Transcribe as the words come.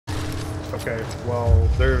Okay, well,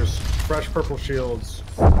 there's fresh purple shields.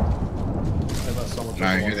 Unless someone. All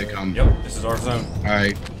right, here they come. Yep, this is our zone. All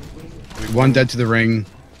right, one dead to the ring,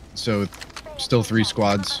 so still 3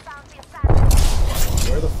 squads.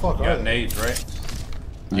 Where the fuck You are got they? nades, right?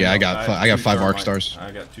 Yeah, I got 5 arc stars.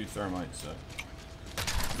 I got 2 thermites, so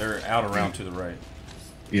they're out around to the right.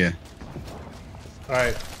 Yeah. All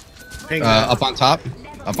right. Ping Up on top,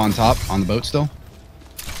 on the boat still.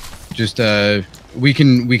 Just we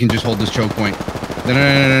can just hold this choke point. No.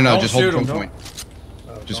 Don't Just hold the shoot 'em, choke point.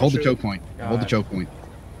 Oh, Just don't hold the shoot. choke point. Hold the God. choke point.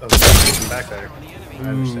 Oh, there's back there. I Ooh,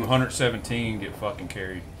 understand. 117 get fucking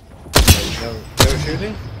carried. No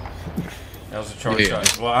shooting? That was a charge Yeah.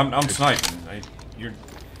 shot. Well, I'm sniping. You're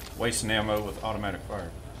wasting ammo with automatic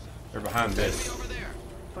fire. They're behind this.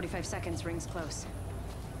 45 seconds, rings close.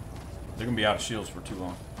 They're gonna be out of shields for too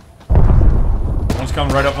long. One's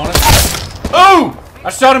coming right up on us. Oh! I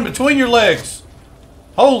shot him between your legs.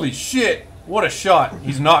 Holy shit! What a shot.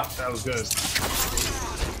 He's knocked. That was good. It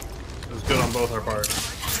was good on both our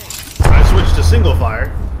parts. I switched to single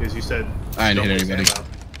fire because you said. I didn't don't hit waste anybody. ammo.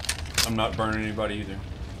 I'm not burning anybody either.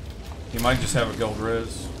 He might just have a gold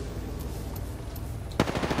res.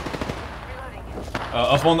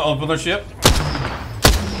 Up on their ship.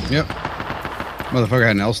 Yep. Motherfucker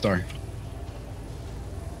had an L-star.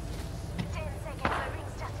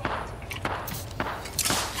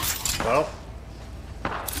 Well,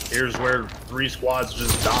 here's where 3 squads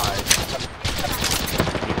just died.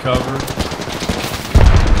 Get covered.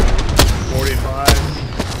 45.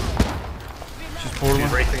 She's portaling.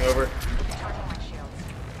 She's racing over.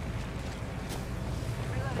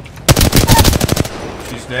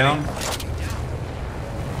 She's down.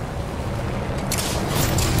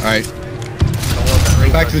 All right. Don't let that ring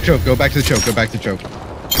Go back to the touch choke. Go back to the choke. Go back to the choke.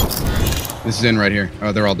 This is in right here.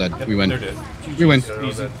 Oh, they're all dead. Yep, We win. They're dead. We win. you. They're all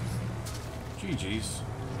Easy. dead. GG's.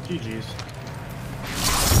 GG's.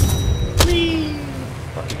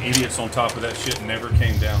 Fucking idiots on top of that shit never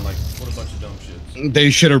came down. Like, what a bunch of dumb shits.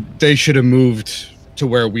 They should have moved to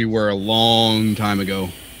where we were a long time ago.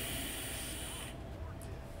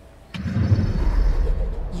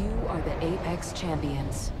 You are the Apex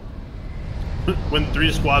champions. When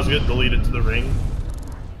 3 squads get deleted to the ring.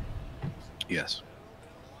 Yes.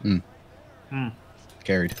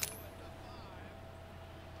 Carried.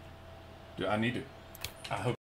 Dude, I need to. I hope.